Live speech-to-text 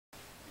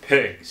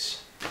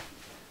Pigs.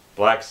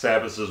 Black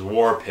Sabbath's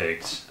War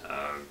Pigs.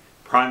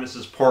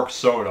 Primus's Pork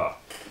Soda.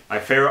 My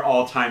favorite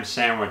all-time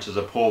sandwich is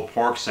a pulled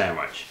pork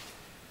sandwich.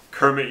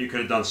 Kermit, you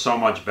could have done so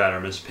much better.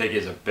 Miss Piggy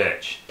is a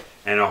bitch.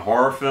 And in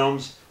horror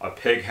films, a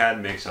pig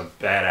head makes a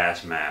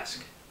badass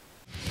mask.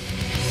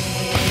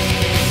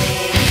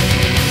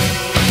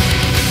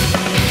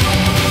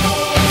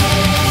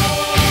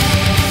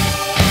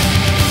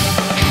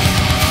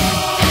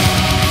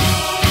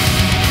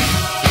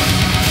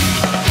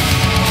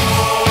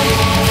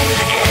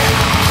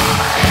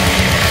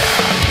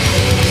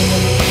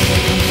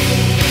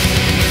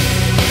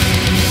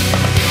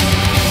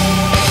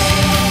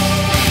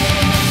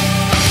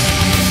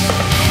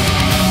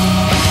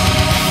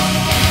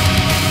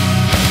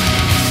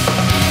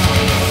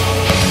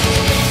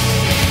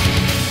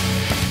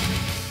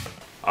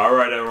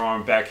 Alright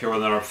everyone, back here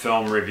with another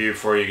film review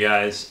for you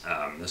guys.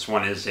 This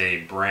one is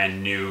a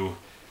brand new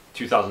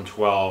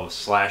 2012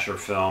 slasher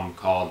film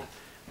called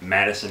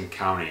Madison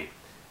County.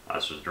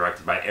 This was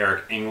directed by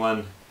Eric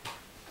England.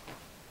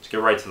 Let's get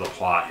right to the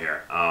plot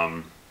here.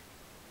 Kind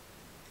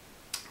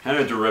of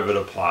a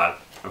derivative plot,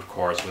 of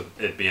course,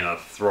 with it being a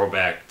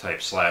throwback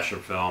type slasher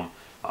film.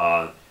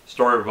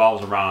 Story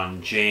revolves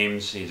around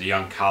James. He's a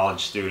young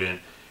college student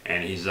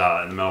and he's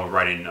in the middle of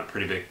writing a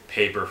pretty big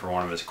paper for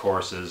one of his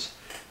courses.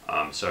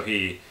 So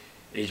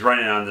he's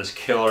writing on this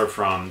killer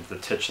from the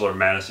titular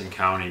Madison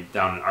County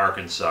down in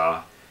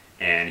Arkansas,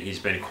 and he's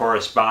been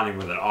corresponding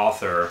with an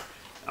author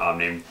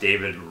named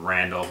David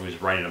Randall, who has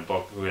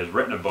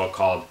written a book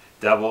called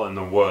Devil in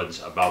the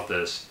Woods about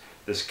this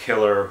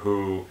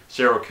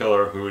serial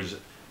killer who's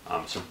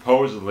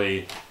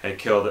supposedly had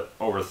killed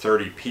over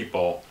 30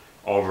 people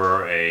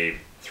over a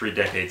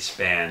 3-decade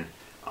span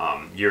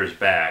years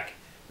back.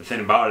 The thing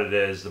about it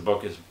is the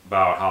book is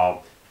about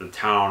how the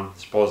town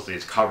supposedly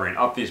is covering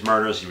up these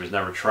murders. He was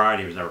never tried,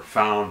 he was never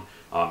found.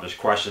 There's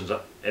questions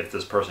if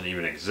this person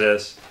even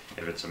exists,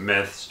 if it's a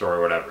myth, story,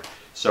 whatever.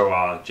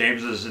 So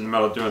James is in the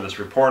middle of doing this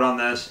report on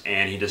this,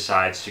 and he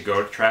decides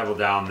to travel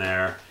down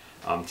there,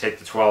 take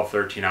the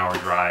 12-13 hour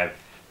drive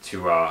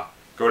to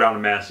go down to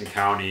Madison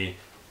County,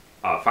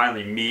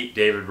 finally meet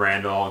David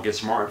Randall, get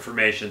some more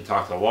information,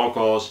 talk to the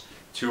locals,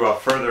 to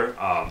further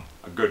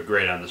a good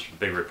grade on this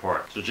big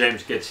report. So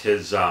James gets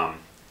his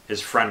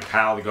friend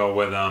Kyle to go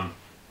with him.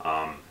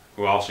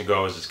 Who also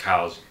goes is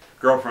Kyle's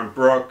girlfriend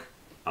Brooke,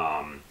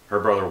 her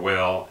brother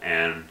Will,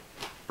 and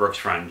Brooke's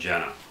friend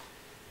Jenna.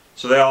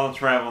 So they all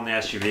travel in the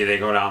SUV. They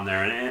go down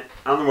there, and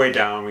on the way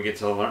down, we get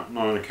to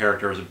learn the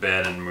characters a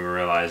bit, and we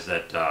realize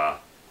that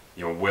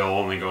Will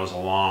only goes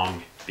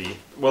along.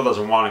 Will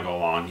doesn't want to go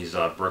along. He's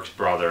Brooke's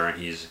brother, and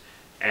he's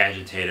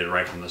agitated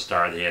right from the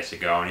start that he has to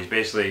go, and he's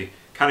basically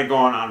kind of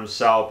going on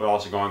himself, but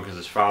also going because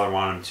his father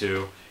wanted him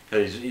to,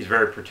 because he's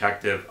very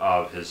protective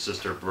of his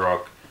sister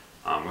Brooke.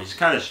 Which is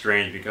kind of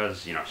strange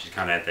because, she's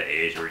kind of at the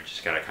age where you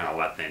just got to kind of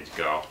let things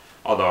go.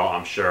 Although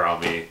I'm sure I'll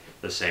be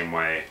the same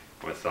way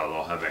with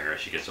little Headbanger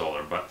as she gets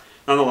older. But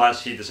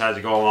nonetheless, he decides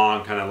to go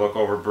along, kind of look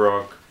over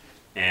Brooke.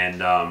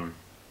 And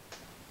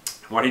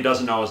what he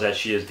doesn't know is that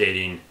she is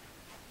dating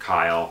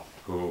Kyle,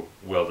 who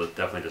Will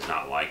definitely does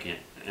not like.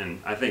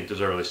 And I think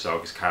deservedly so,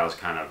 because Kyle's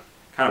kind of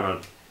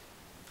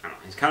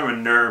he's kind of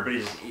a nerd, but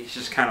he's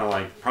just kind of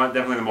like,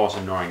 definitely the most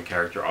annoying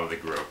character of the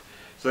group.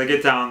 So they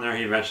get down there,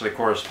 he eventually, of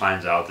course,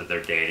 finds out that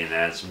they're dating, and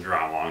has some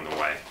drama along the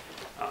way.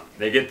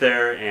 They get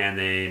there, and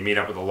they meet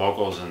up with the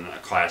locals in a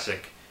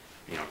classic,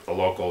 the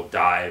local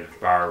dive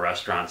bar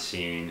restaurant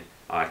scene,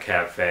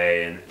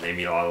 cafe, and they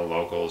meet a lot of the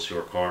locals who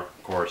are,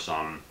 of course,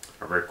 are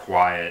very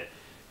quiet.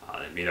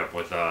 They meet up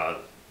with the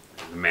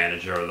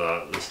manager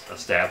of this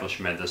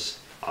establishment, this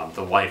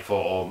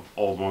delightful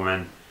old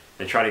woman.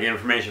 They try to get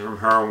information from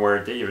her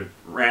where David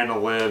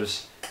Randall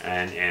lives,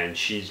 and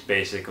she's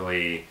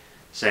basically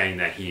saying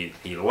that he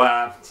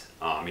left,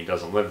 he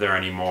doesn't live there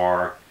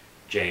anymore.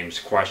 James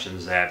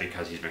questions that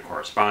because he's been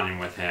corresponding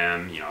with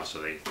him, so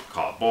they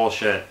call it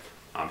bullshit.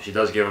 She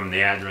does give him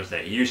the address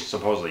that he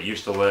supposedly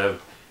used to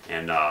live,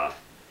 and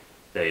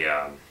they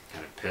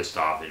kind of pissed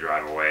off, they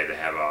drive away. They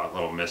have a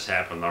little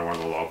mishap with another one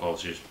of the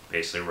locals who's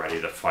basically ready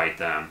to fight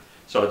them.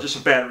 So just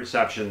a bad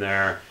reception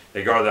there.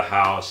 They go to the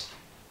house.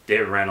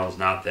 David Randall's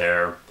not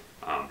there.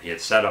 He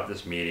had set up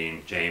this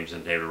meeting, James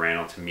and David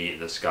Randall, to meet and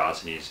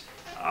discuss, and he's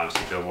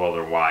obviously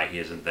bewildered why he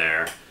isn't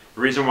there.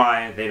 The reason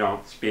why they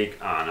don't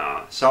speak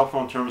on cell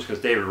phone terms is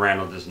because David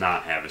Randall does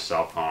not have a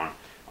cell phone.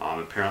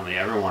 Apparently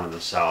everyone in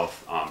the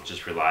South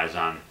just relies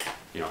on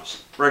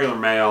regular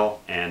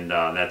mail, and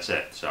that's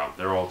it. So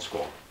they're old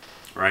school,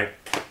 right?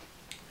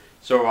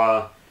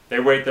 So they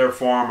wait there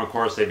for him. Of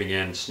course, they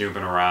begin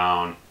snooping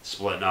around,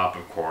 splitting up,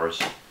 of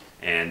course,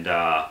 and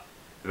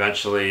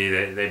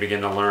eventually they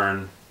begin to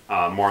learn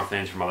more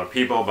things from other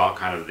people about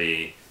kind of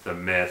the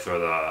myth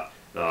or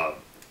the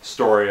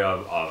story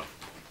of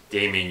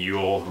Damien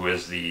Yule, who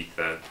is the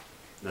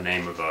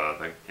name of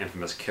the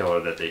infamous killer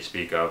that they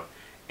speak of.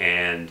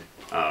 And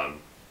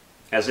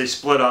as they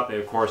split up, they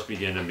of course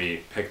begin to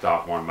be picked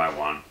off one by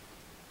one.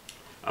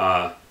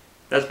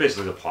 That's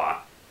basically the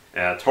plot.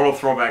 Total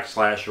throwback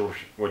slasher,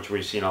 which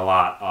we've seen a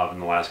lot of in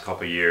the last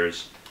couple of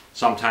years.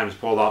 Sometimes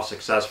pulled off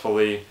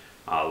successfully,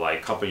 like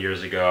a couple of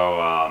years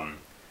ago,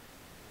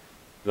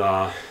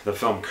 the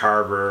film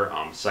Carver,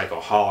 Psycho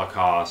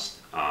Holocaust,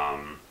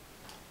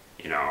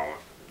 you know,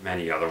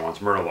 many other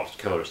ones. Murder Loves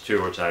Killers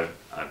too, which I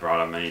brought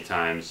up many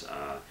times.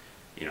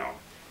 You know,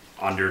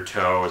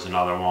 Undertow is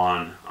another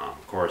one.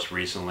 Of course,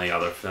 recently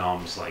other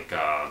films like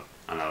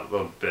on a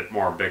little bit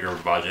more bigger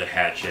budget,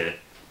 Hatchet.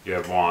 You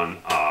have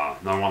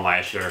another one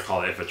last year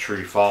called If a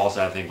Tree Falls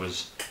that I think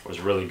was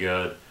really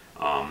good.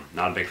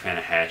 Not a big fan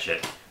of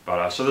Hatchet,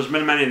 but so there's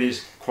been many of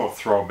these quote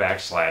throwback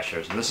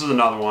slashers, and this is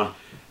another one.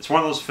 It's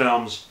one of those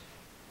films.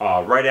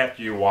 Right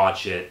after you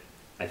watch it,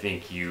 I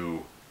think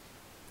you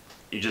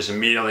just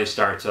immediately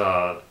start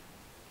to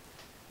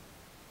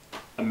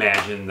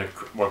imagine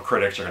what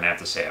critics are going to have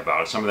to say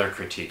about it. Some of their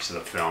critiques of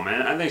the film,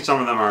 and I think some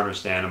of them are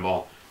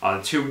understandable.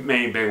 The two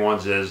main big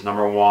ones is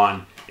number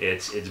one,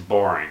 it's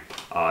boring.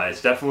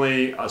 It's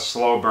definitely a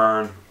slow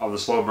burn, of the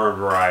slow burn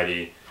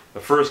variety. The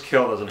first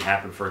kill doesn't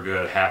happen for a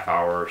good half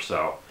hour or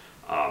so.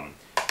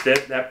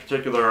 That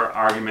particular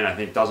argument I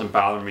think doesn't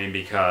bother me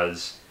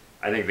because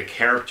I think the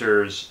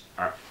characters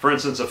are, for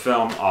instance, a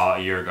film a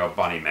year ago,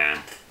 Bunny Man,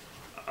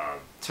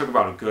 took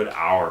about a good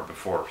hour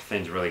before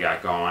things really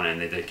got going,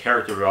 and they did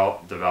character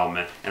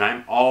development, and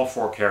I'm all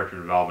for character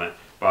development,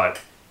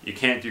 but you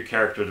can't do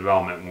character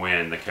development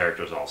when the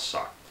characters all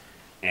suck.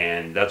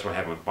 And that's what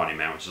happened with Bunny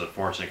Man, which is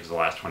unfortunate because the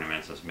last 20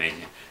 minutes is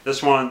amazing.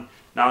 This one,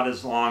 not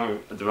as long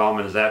a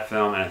development as that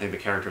film, and I think the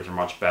characters are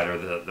much better.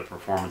 The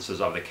performances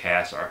of the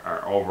cast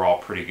are overall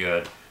pretty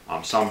good.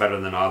 Some better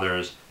than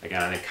others.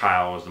 Again, I think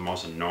Kyle was the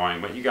most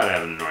annoying, but you gotta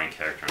have an annoying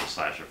character in a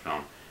slasher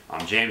film.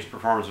 James'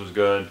 performance was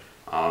good.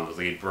 The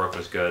lead, Brooke,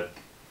 was good.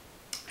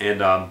 And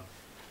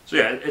so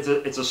yeah,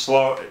 it's a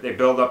slow, they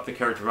build up the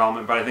character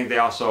development, but I think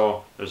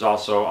there's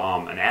also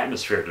an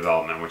atmosphere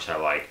development, which I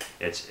like.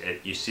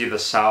 You see the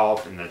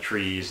South and the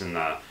trees and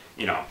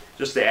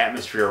just the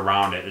atmosphere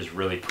around it is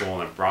really cool,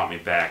 and it brought me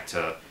back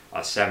to a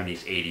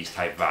 70s, 80s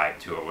type vibe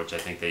to it, which I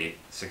think they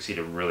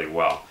succeeded really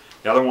well.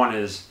 The other one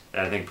is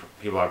that I think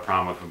people have a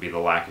problem with would be the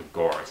lack of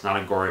gore. It's not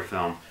a gory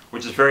film,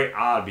 which is very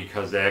odd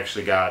because they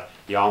actually got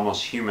the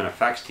Almost Human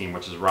effects team,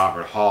 which is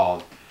Robert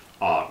Hall.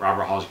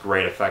 Robert Hall's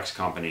great effects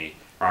company.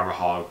 Robert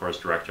Hall, of course,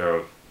 director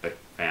of the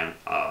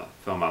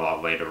film I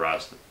love, Laid to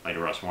Rest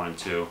 1 and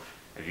 2.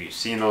 If you've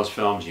seen those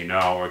films, you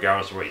know,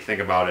 regardless of what you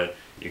think about it,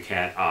 you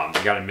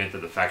gotta admit that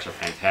the effects are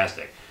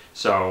fantastic.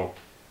 So,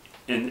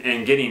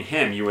 in getting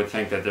him, you would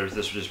think that this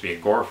would just be a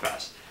gore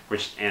fest,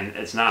 and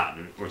it's not,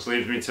 which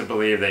leads me to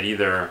believe that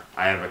either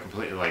I have a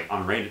completely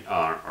unrated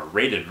or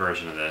rated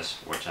version of this,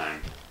 which I'm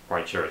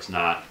quite sure it's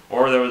not,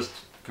 or there was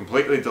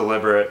completely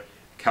deliberate,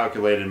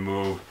 calculated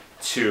move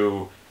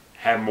to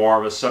have more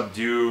of a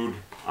subdued,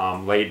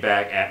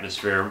 laid-back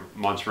atmosphere,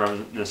 much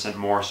reminiscent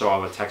more so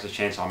of a Texas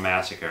Chainsaw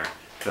Massacre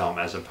film,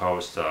 as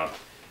opposed to,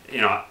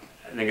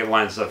 I think it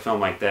lends a film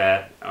like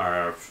that,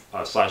 or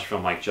a slash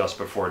film like Just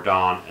Before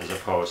Dawn, as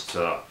opposed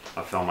to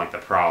a film like The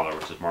Prowler,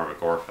 which is more of a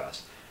gore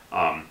fest.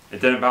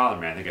 It didn't bother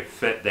me. I think it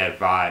fit that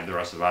vibe, the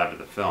rest of the vibe of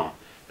the film.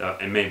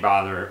 It may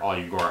bother all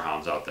you gore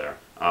hounds out there.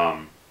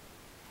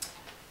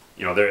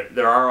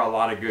 There are a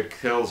lot of good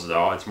kills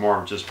though. It's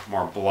just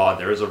more blood.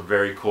 There is a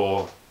very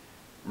cool,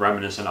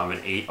 reminiscent of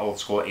an old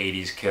school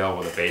 80s kill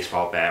with a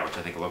baseball bat, which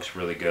I think looks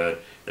really good.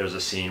 There's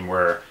a scene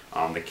where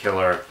the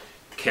killer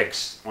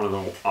kicks one of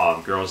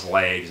the girl's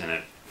legs, and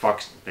it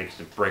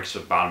breaks the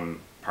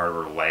bottom part of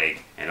her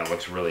leg, and it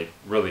looks really,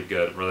 really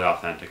good, really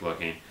authentic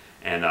looking.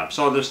 And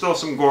so there's still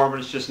some gore, but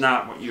it's just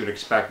not what you would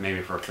expect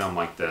maybe for a film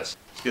like this.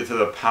 Let's get to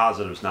the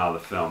positives now of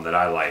the film that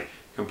I like.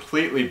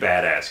 Completely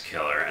badass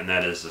killer, and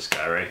that is this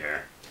guy right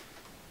here.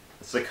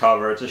 It's the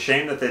cover. It's a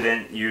shame that they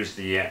didn't use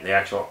the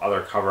actual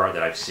other cover art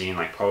that I've seen,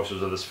 like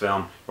posters of this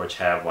film, which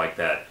have like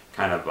that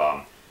kind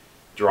of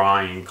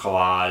drawing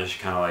collage,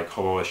 kind of like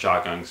Hobo with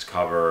Shotgun's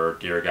cover,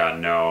 Dear God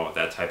No,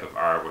 that type of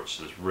art,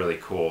 which is really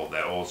cool.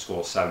 That old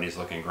school 70s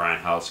looking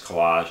grindhouse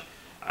collage.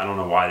 I don't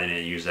know why they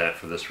didn't use that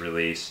for this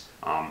release.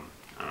 I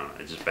don't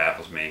know, it just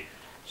baffles me.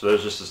 So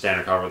there's just a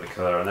standard cover of the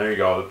killer, and there you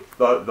go,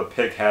 the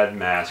pig head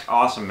mask,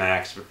 awesome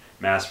mask,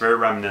 very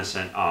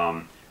reminiscent.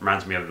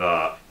 Reminds me of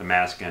the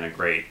mask in a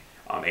great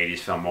 80s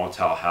film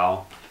Motel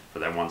Hell, for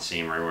that one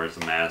scene where he wears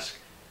the mask.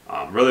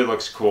 Really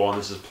looks cool, and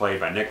this is played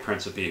by Nick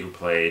Principe, who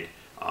played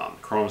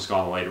Chrome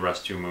Skull and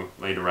the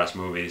Laid to Rest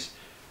movies.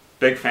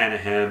 Big fan of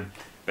him.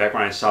 Back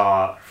when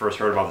I first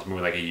heard about this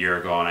movie like a year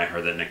ago, and I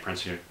heard that Nick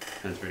Principe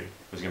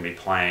was going to be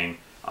playing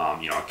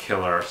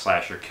a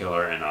slasher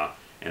killer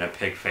in a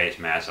pig face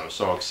mask, I was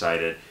so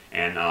excited.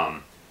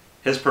 And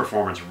his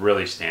performance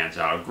really stands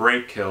out. A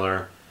great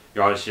killer.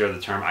 You always hear the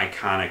term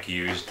iconic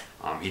used.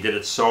 He did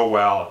it so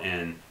well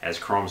as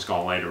Chrome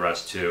Skull and Laid to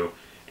Rest 2.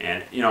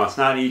 And it's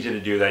not easy to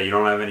do that. You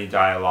don't have any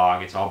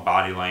dialogue. It's all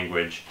body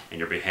language and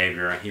your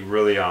behavior. And he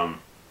really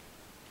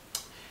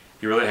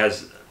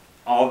has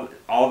all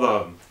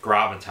the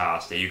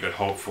gravitas that you could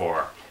hope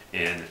for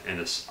in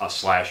a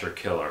slasher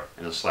killer,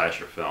 in a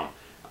slasher film.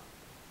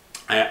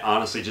 I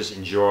honestly just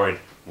enjoyed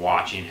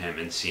watching him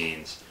in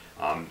scenes.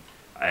 I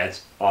had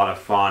a lot of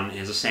fun. He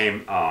has the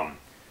same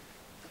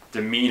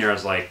demeanor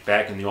as like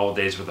back in the old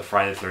days with the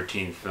Friday the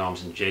 13th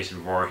films and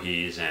Jason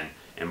Voorhees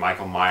and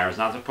Michael Myers.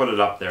 Not to put it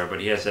up there, but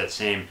he has that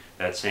same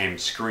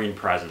screen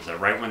presence. That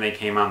right when they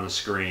came on the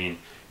screen,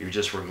 you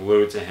just were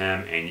glued to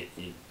him, and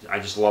I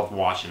just loved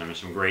watching him. There's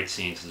some great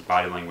scenes. His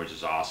body language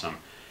is awesome,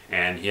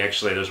 and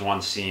there's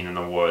one scene in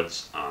the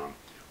woods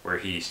where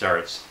he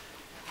starts,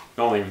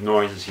 the only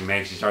noises he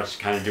makes, he starts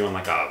kind of doing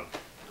like I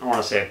don't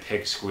want to say a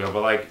pig squeal,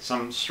 but like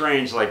some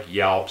strange like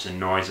yelps and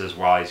noises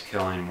while he's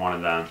killing one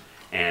of them,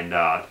 and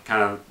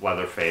kind of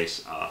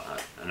Leatherface,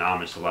 an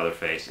homage to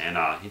Leatherface, and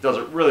he does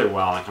it really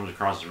well, and it comes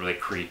across as really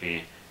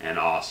creepy and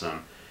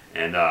awesome,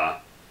 and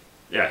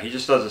yeah, he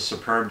just does a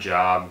superb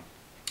job.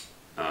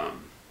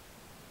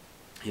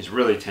 He's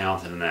really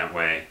talented in that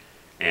way,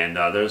 and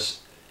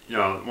there's, you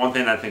know, one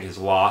thing that I think is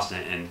lost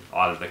in a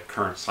lot of the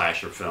current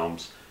slasher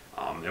films.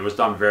 It was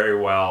done very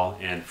well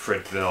in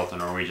Fritville, the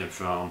Norwegian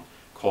film,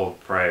 Cold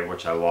Prey,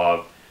 which I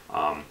love.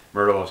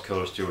 Murder Loves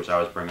Killers 2, which I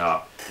always bring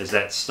up, is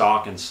that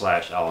stalk and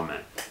slash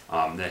element.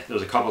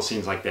 There's a couple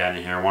scenes like that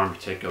in here. One in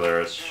particular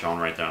is shown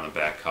right there on the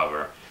back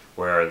cover,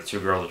 where the two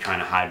girls are trying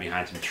to hide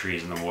behind some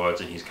trees in the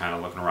woods, and he's kind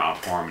of looking around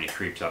for him, and he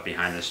creeps up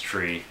behind this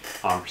tree.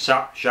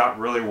 Shot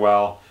really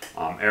well.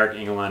 Eric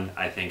Engeland,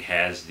 I think,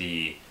 has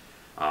the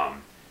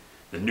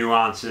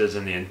nuances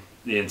and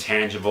the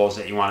intangibles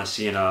that you want to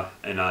see in a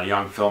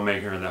young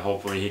filmmaker that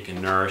hopefully he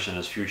can nourish in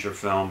his future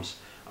films.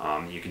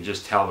 You can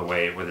just tell the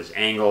way with his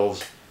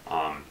angles.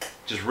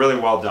 Just really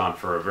well done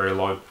for a very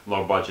low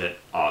budget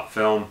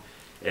film.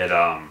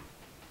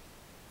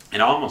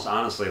 And almost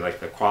honestly, like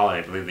the quality,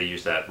 I believe they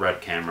used that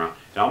red camera.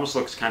 It almost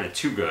looks kind of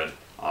too good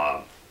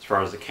as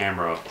far as the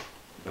camera,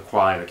 the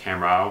quality of the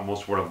camera. I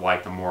almost would have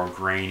liked a more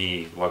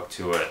grainy look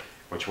to it,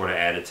 which would have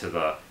added to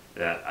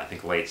that I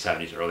think late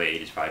 70s, early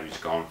 80s vibe he was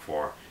going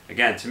for.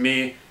 Again, to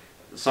me,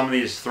 some of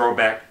these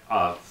throwback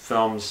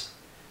films,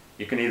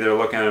 you can either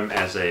look at them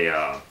as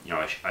a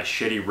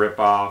shitty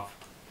ripoff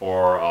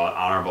or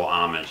honorable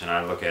homage, and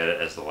I look at it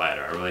as the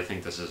latter. I really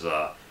think this is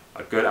a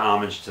good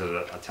homage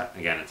to a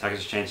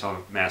Texas Chainsaw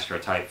Massacre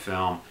type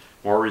film,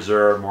 more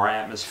reserved, more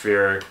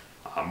atmospheric,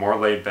 more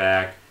laid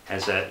back,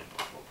 has a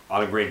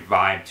lot of great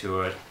vibe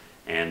to it,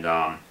 and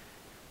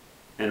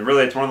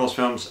really it's one of those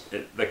films.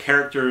 The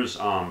characters,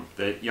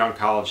 the young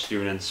college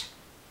students,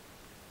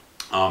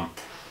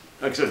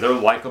 like I said, they're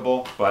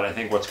likable, but I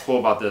think what's cool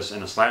about this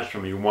in a slash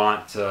film, you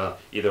want to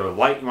either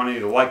like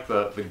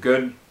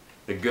the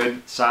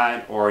good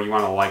side, or you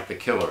want to like the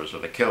killers or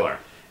the killer.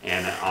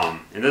 And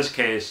in this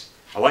case,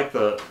 I like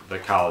the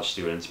college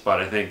students,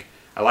 but I think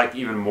I like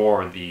even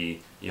more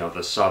the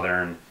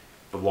southern,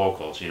 the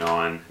locals,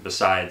 and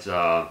besides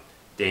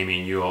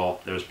Damien Ewell,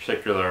 there's a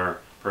particular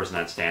person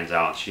that stands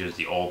out. She was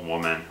the old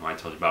woman who I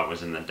told you about,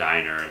 was in the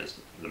diner, as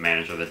the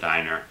manager of the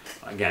diner.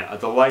 Again, a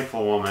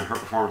delightful woman. Her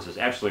performance is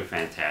absolutely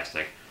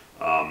fantastic.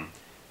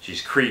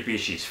 She's creepy,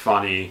 she's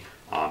funny,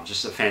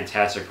 just a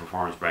fantastic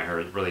performance by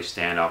her, really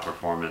standout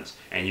performance.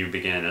 And you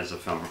begin, as the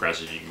film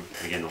progresses, you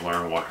begin to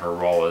learn what her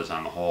role is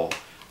on the whole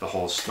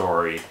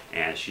story,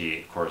 and she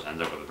of course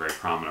ends up with a very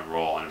prominent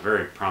role and a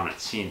very prominent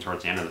scene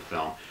towards the end of the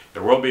film.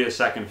 There will be a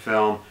second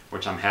film,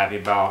 which I'm happy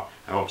about.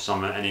 I hope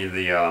any of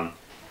the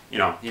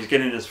he's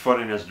getting his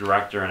footing as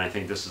director, and I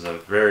think this is a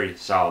very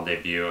solid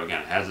debut.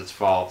 Again, it has its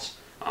faults.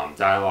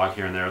 Dialogue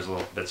here and there is a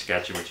little bit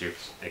sketchy, which you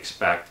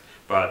expect,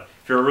 but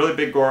if you're a really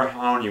big gore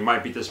hound, you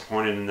might be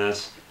disappointed in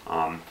this.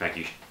 In fact,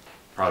 you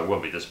probably will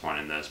be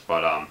disappointed in this,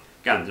 but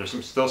again, there's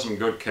still some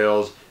good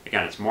kills.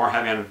 Again, it's more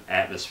heavy on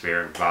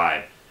atmosphere and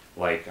vibe.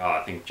 Like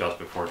I think Just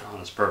Before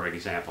Dawn is a perfect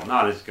example.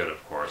 Not as good,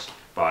 of course,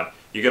 but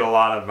you get a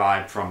lot of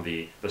vibe from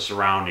the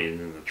surroundings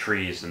and the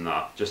trees and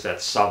just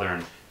that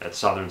southern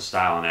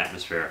style and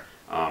atmosphere.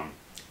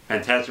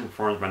 Fantastic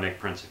performance by Nick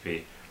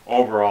Principe.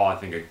 Overall, I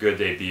think a good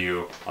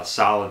debut, a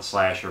solid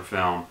slasher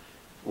film.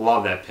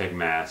 Love that pig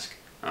mask.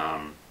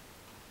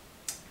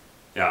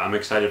 Yeah, I'm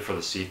excited for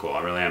the sequel.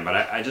 I really am, but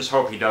I just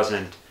hope he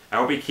doesn't. I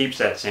hope he keeps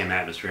that same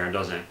atmosphere and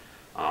doesn't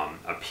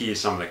appease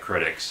some of the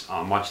critics,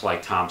 much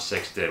like Tom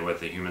Six did with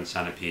the Human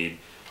Centipede.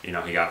 He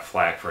got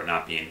flack for it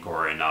not being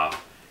gory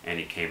enough, and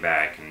he came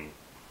back and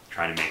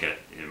tried to make it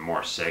even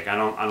more sick. I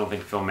don't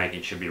think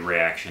filmmaking should be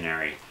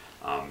reactionary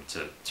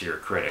to your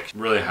critics.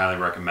 Really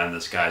highly recommend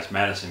this, guys.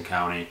 Madison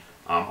County.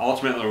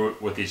 Ultimately,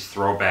 with these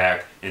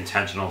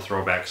intentional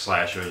throwback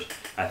slashers,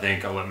 I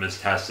think a litmus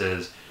test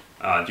is,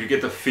 do you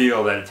get the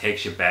feel that it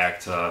takes you back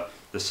to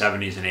the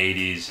 70s and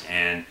 80s,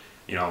 and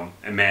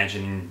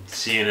imagine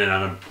seeing it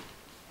on a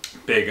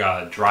big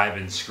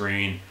drive-in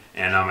screen.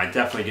 And I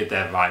definitely get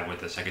that vibe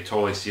with this. I could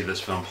totally see this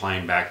film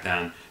playing back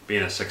then,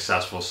 being a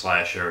successful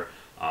slasher.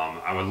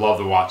 I would love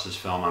to watch this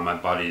film on my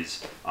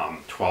buddy's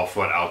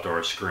 12-foot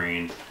outdoor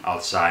screen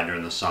outside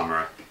during the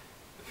summer.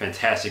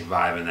 Fantastic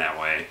vibe in that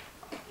way.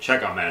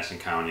 Check out Madison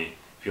County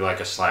if you like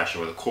a slasher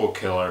with a cool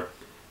killer.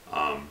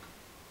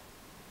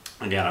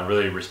 Again, I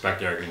really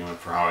respect Eric Engeland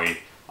for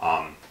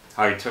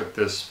how he took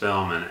this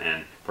film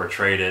and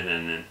portrayed it,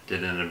 and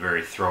did it in a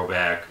very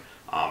throwback,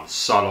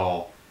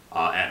 subtle,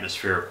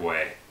 atmospheric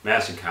way.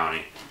 Madison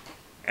County.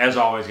 As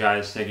always,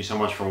 guys, thank you so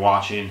much for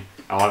watching.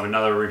 I'll have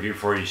another review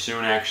for you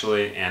soon,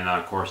 actually, and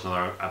of course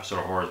another episode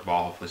of Horror's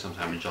Ball, hopefully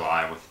sometime in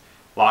July, with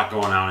a lot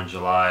going on in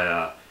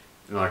July.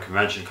 Another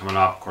convention coming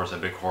up, of course, a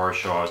big horror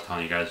show I was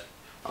telling you guys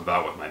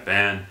about with my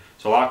band.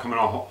 So a lot coming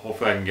on.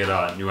 Hopefully I can get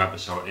a new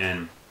episode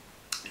in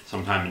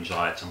sometime in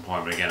July at some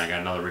point. But again, I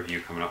got another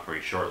review coming up for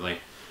you shortly.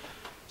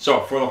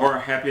 So for the Horror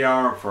Happy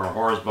Hour, for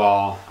Horror's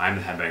Ball, I'm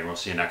the Headbanger. We'll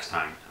see you next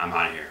time. I'm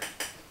out of here.